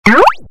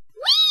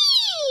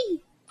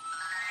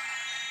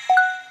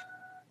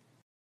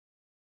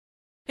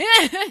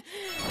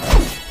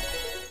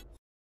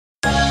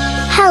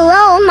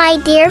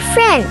my dear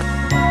friend.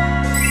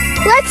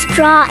 Let's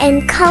draw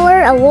and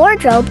color a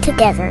wardrobe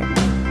together.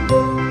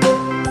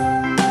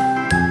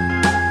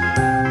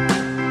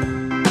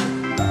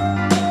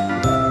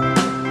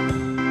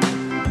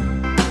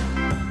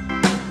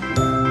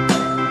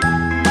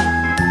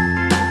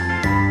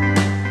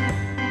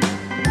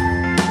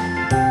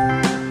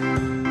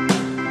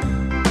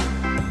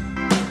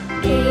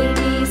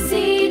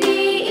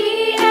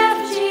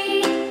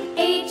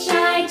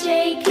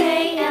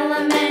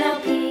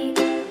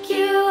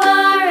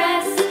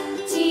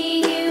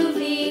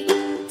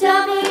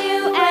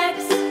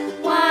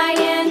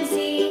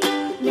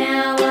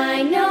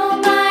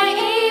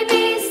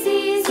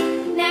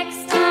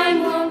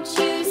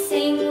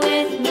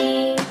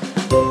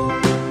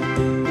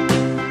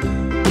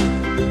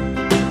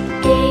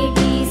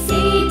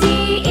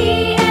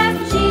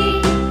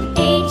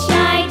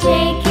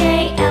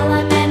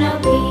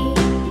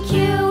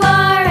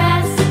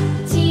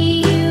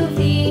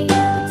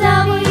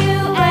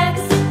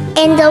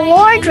 In the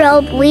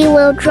wardrobe, we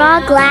will draw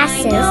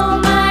glasses.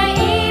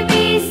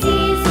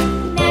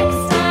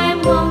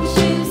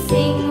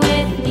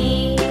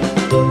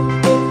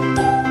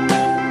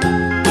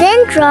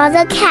 Then draw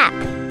the cap.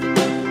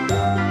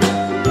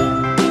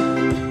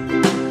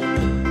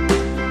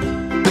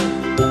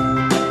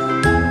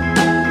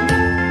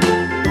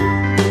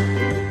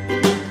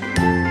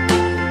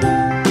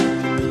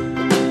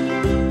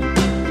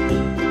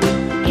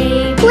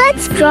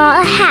 Let's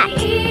draw a hat.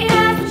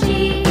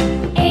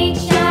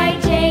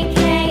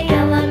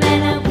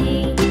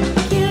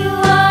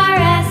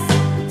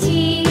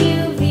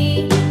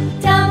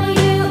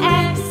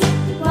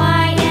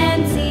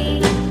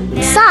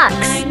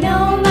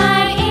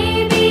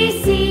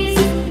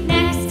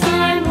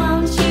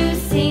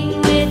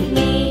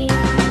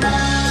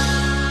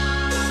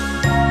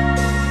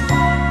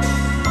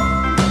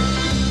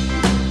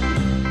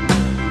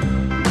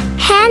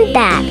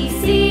 Handbag.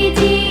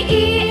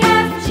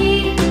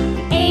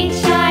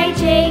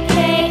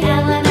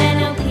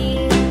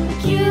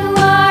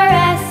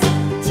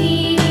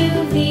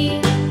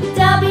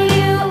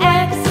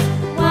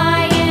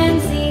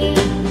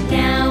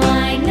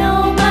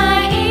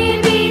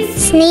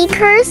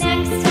 Sneakers.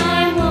 Next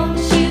time, won't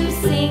you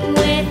sing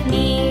with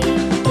me?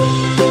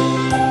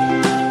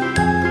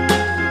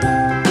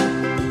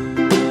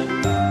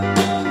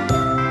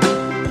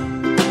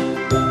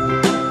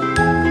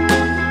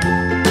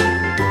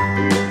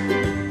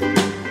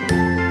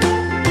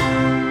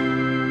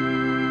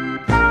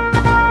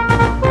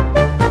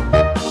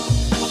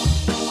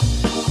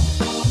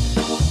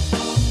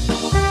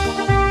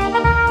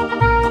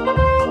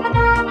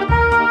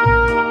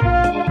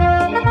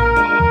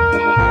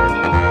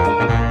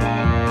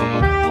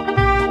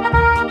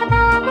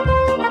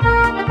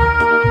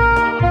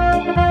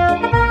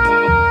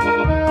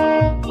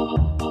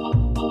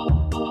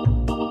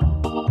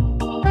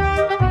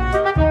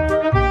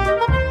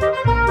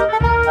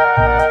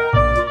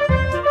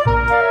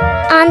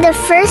 On the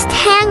first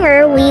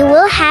hanger, we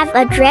will have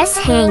a dress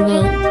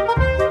hanging.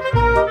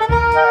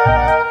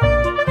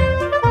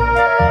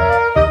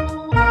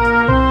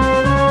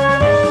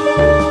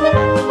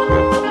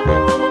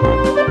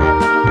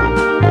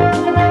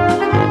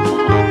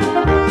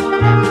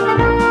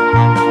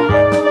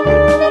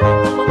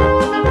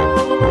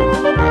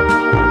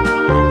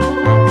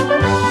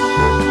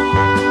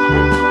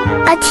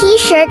 A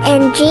t-shirt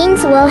and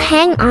jeans will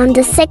hang on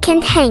the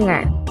second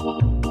hanger.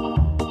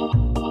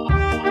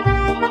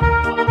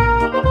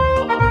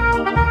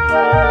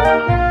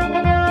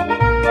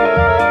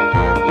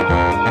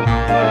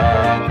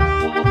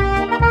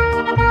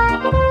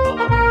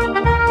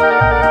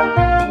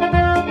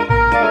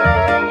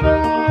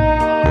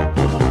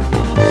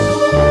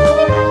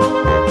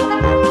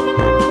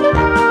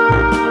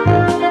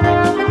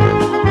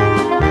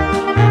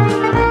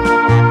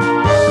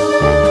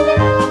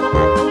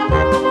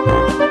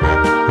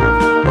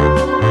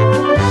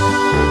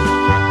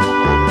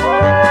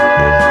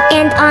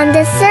 And on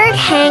the third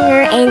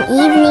hanger, an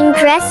evening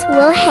dress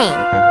will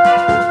hang.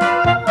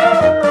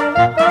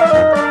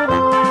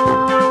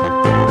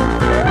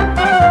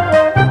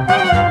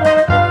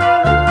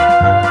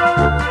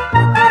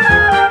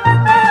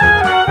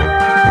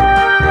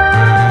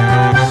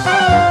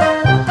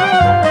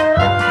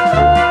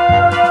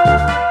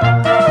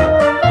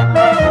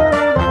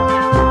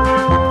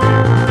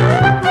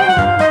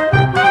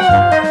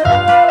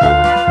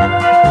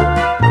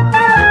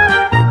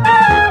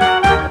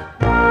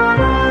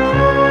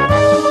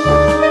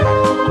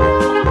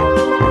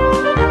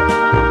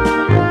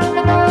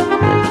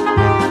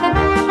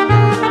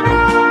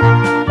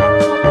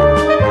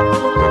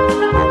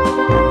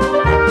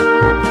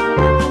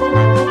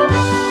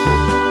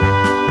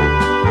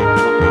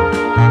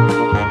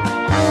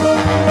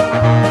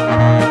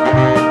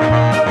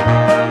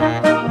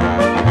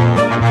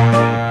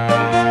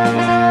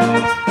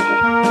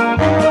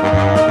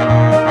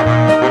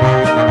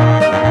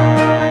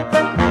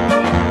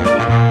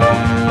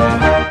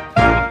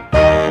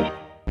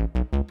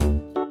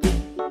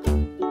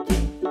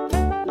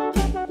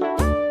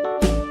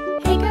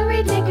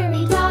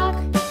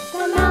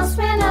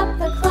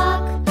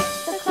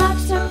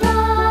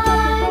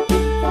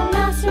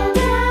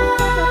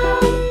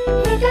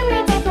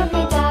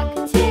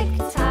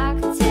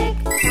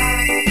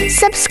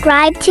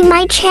 subscribe to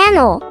my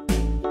channel.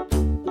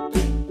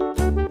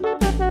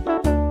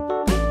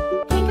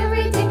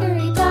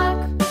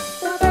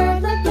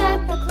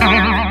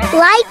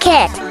 Like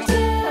it.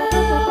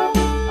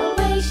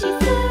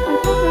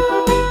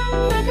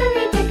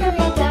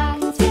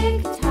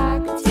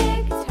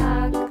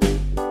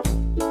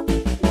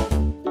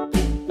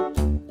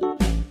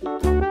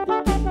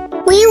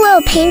 We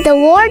will paint the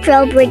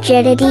wardrobe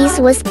rigidities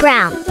with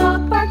brown.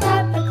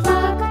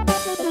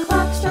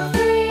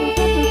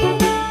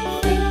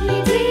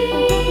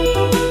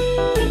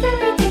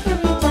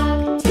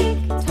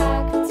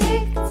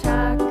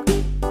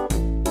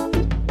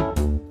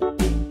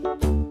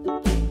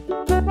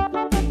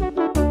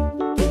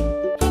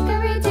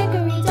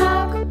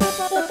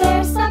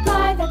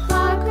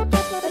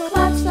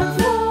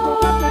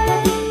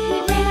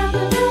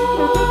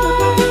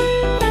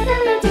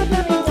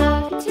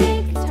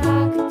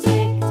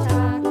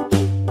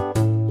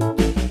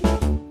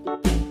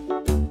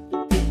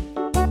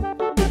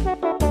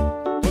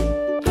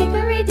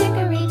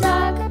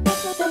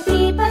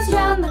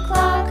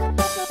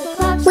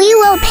 We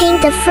will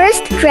paint the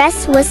first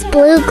dress with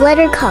blue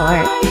glitter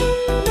color.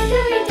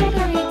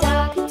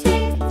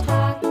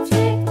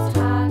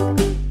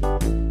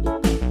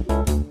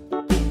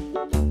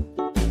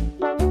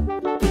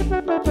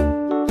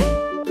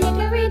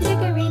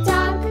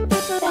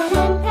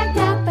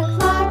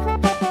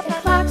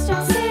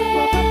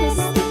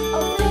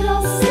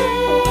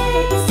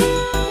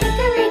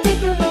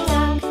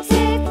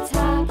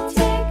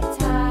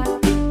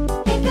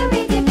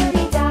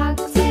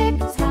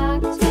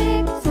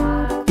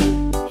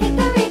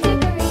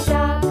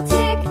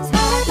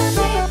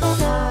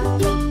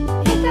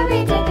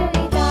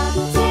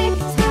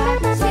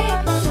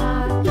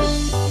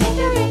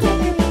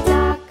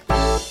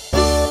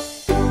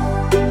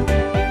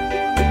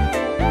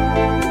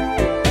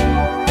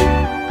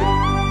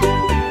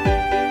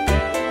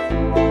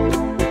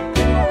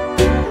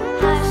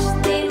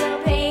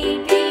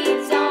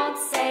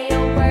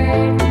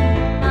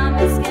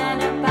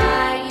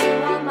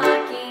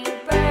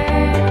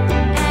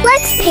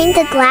 Let's paint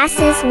the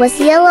glasses with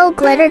yellow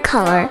glitter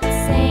color.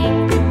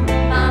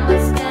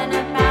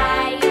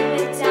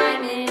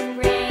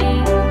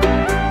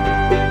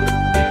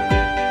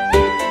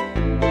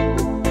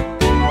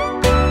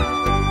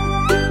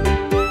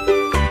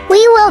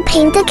 We will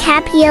paint the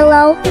cap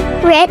yellow,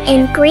 red,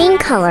 and green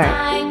color.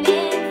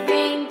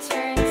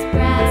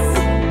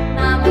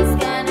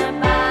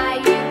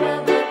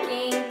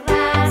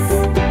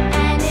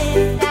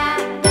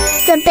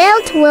 The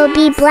belt will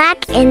be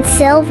black and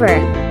silver.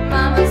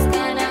 Mama's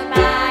gonna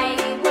buy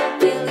you a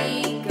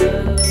billy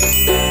goat.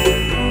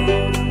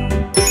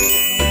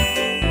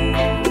 I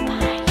will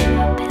buy you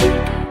a billy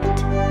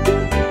goat.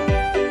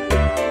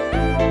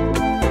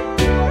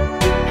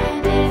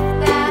 And if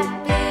that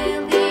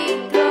billy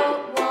goat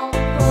won't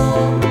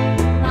pull,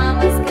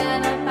 Mama's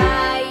gonna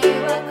buy you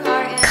a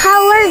car and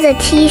Color the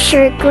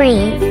t-shirt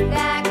green. if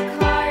that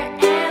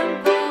cart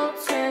and bull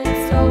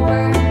turns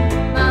over,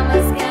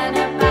 Mama's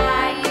gonna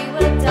buy you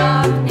a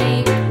dog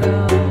named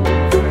Rover.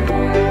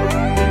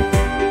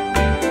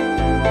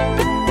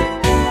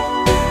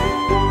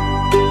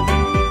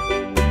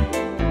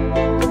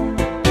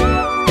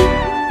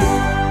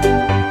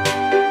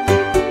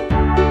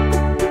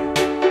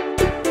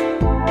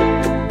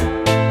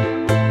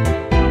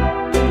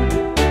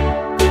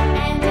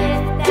 And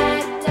if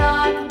that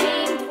dog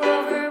named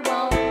Rover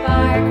won't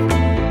bark,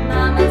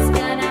 Mama's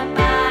gonna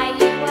buy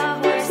you a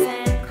horse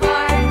and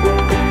cart.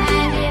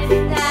 And if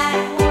that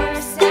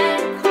horse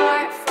and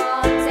cart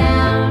fall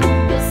down,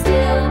 you'll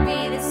still be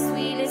the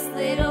sweetest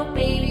little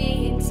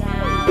baby in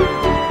town.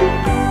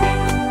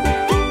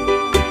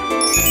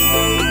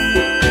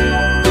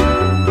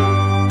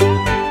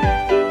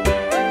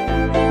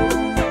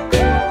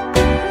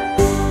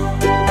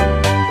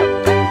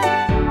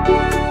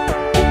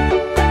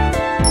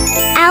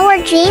 Our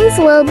jeans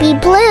will be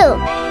blue,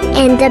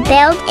 and the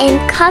belt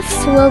and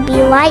cuffs will be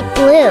light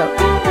blue.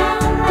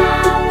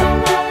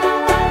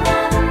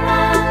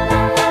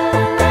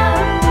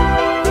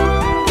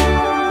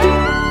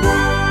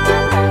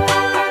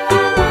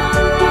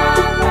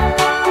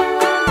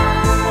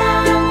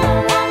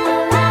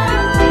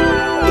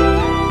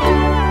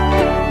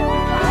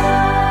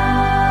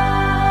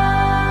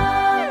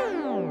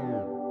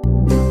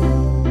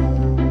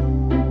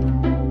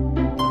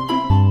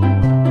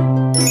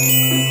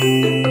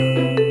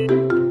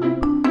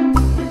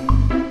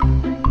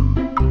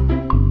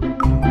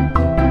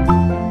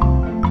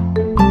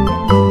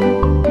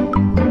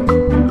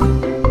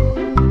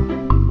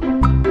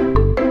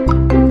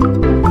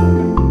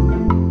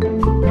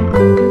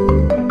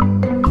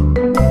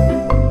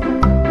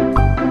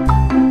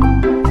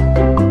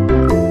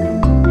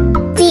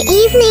 The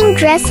evening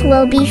dress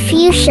will be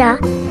fuchsia,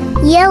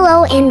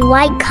 yellow, and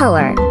white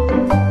color.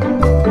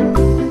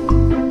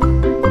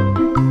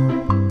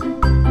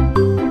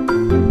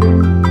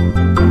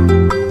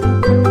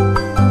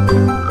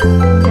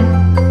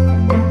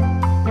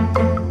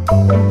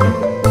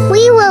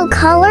 We will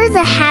color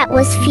the hat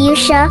with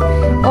fuchsia,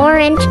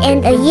 orange,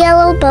 and a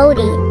yellow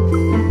body.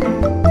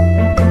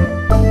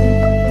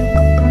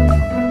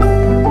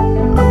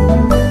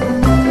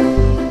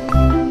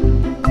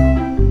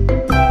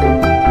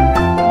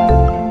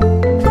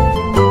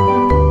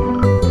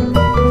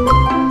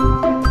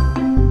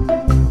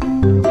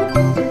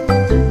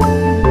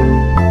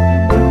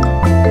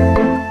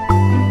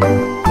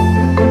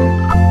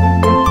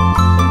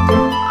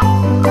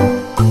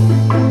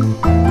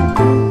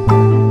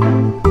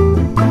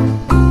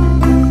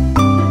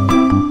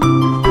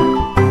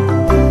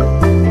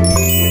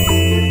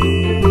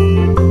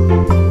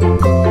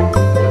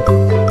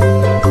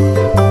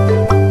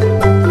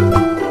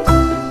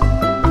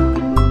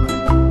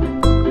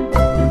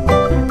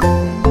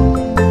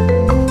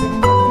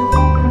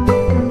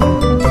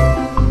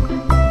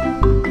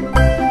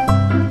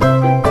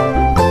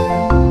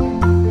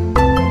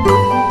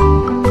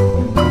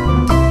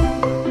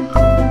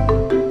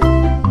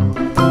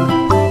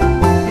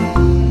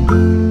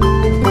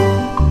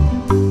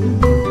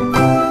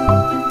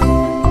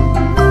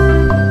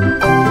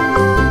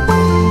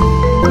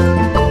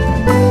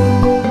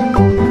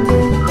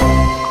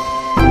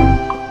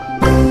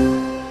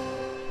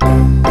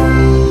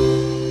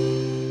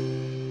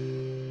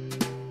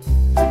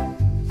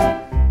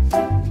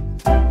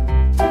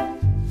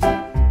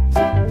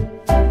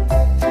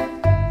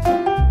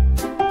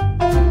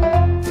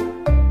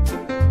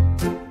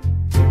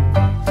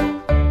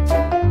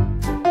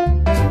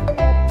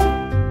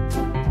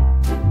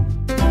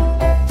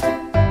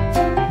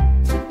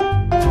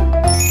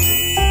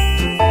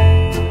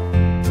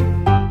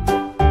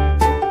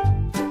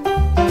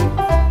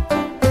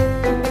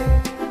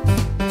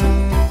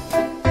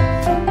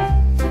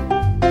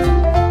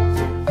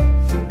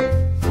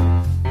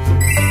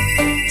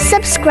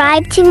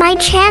 subscribe to my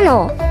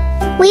channel.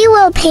 We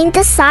will paint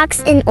the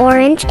socks in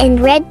orange and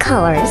red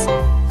colors.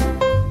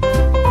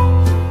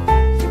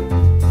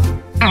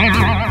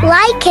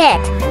 Like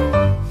it!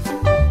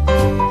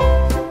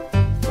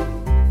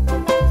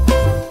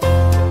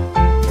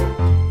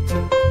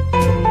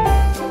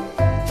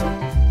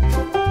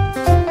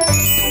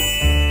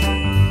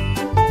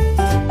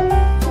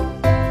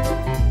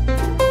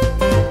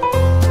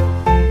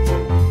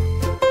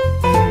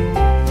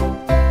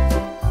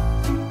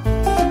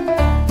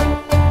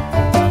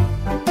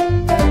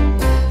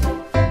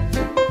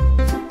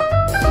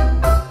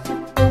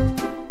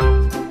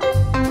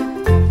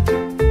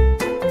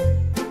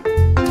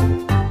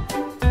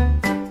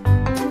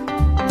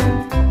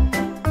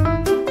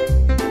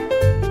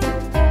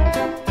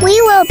 We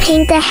will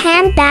paint the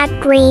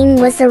handbag green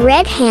with a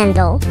red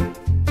handle.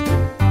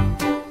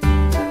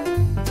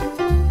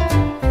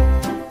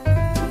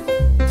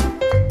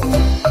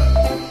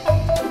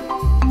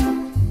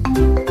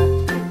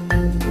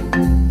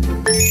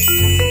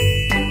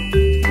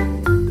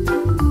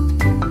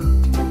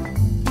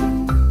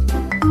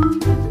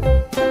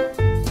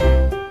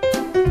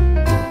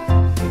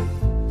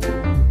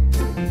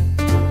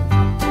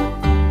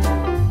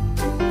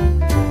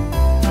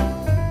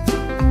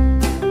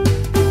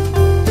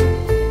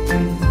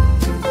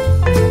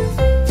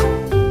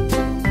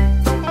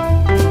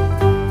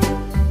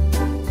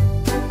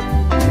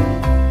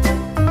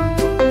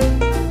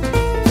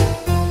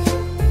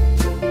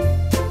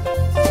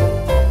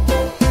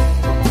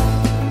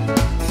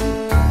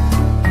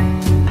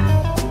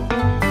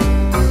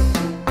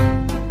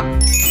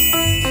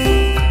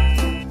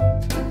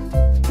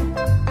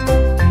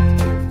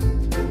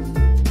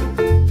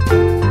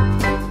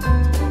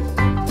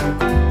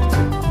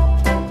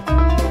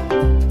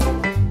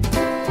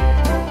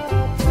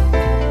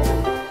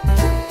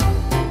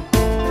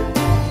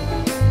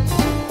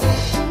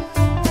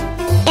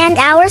 And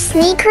our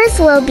sneakers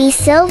will be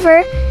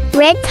silver,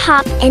 red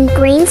top and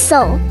green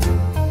sole.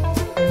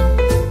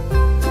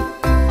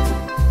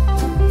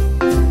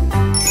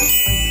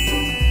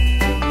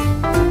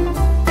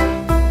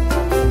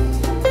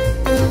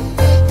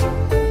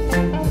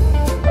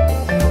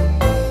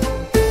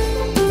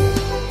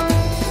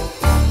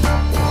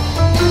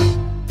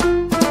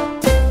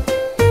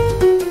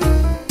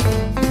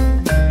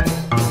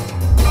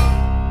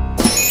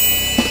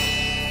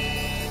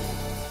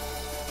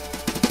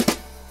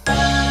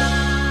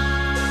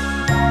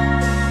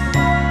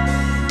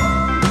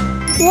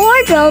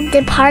 Wardrobe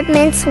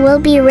departments will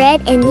be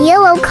red and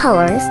yellow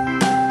colors.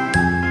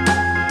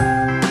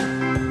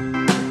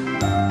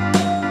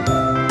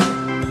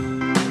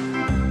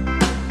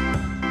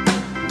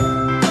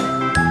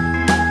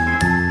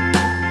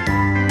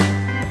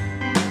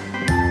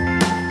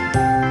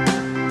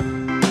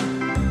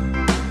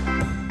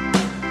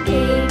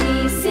 A,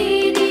 B,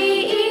 C, D,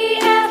 E,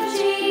 F,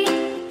 G,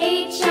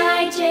 H,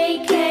 I,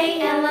 J,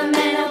 K, L, M,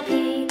 N, O,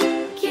 P,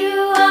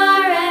 Q,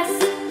 R,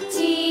 S, T,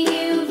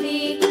 U,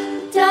 V,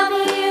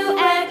 W,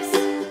 X,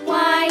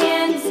 Y,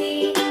 and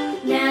Z.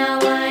 Now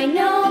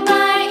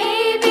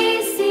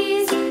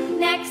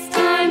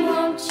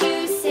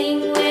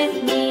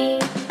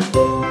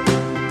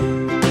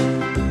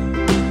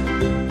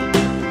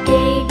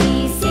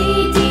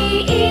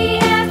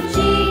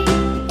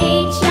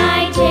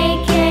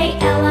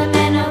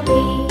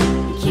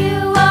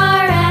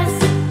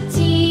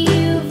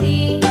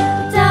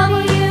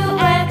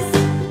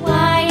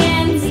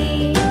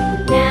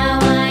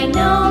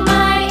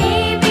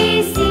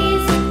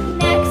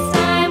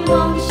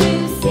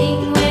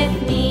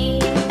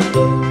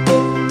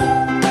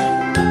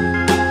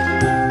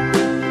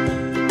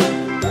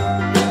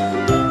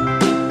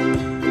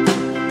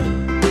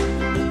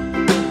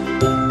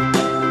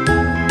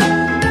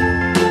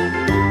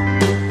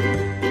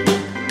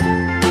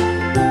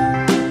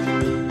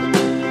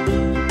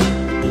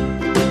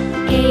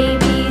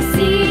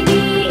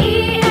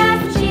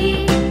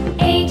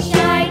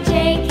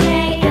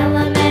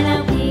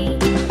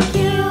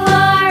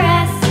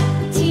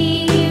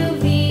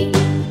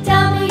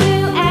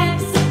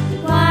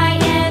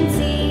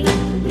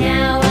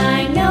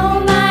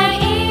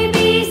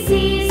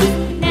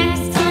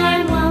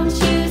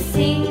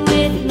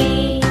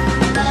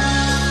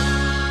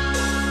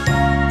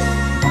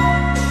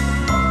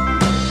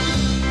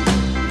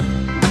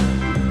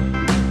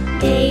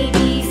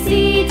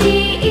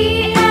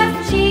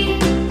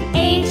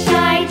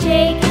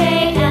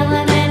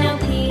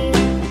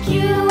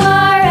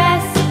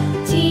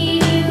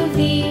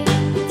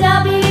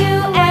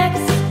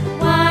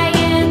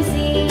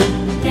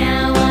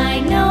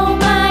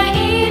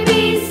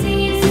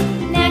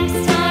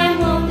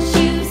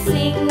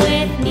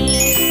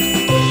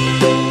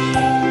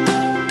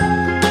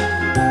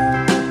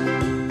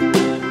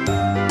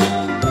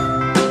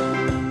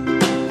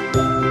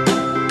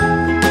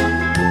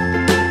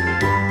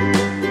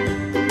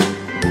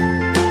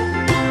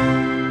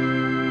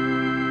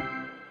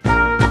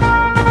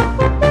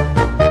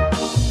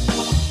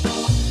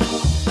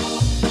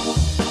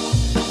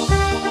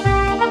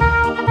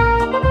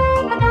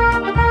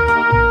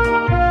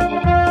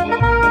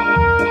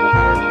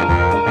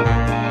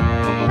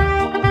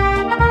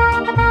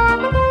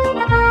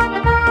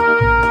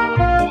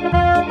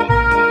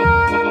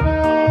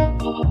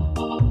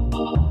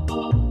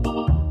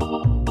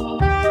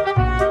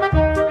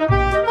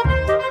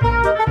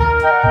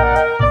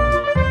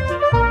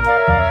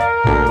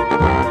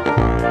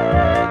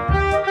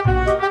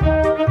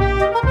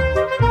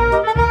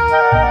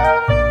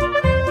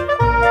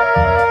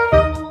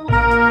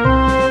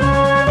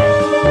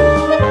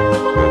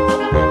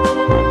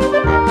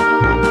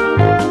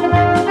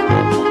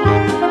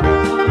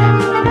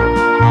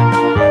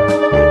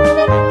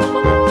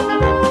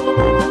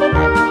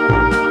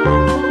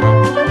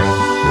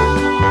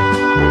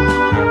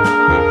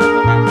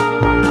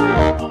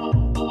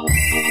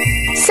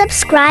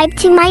subscribe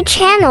to my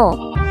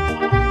channel.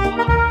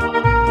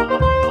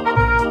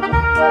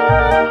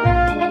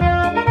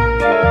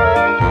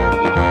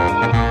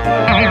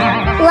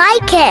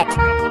 Like it.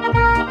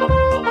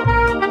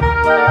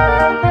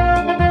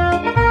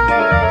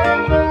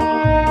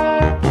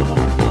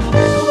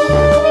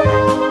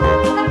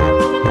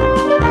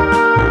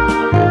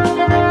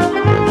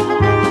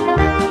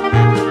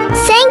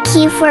 Thank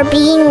you for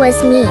being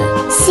with me.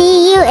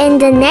 See you in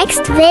the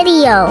next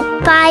video.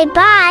 Bye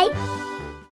bye.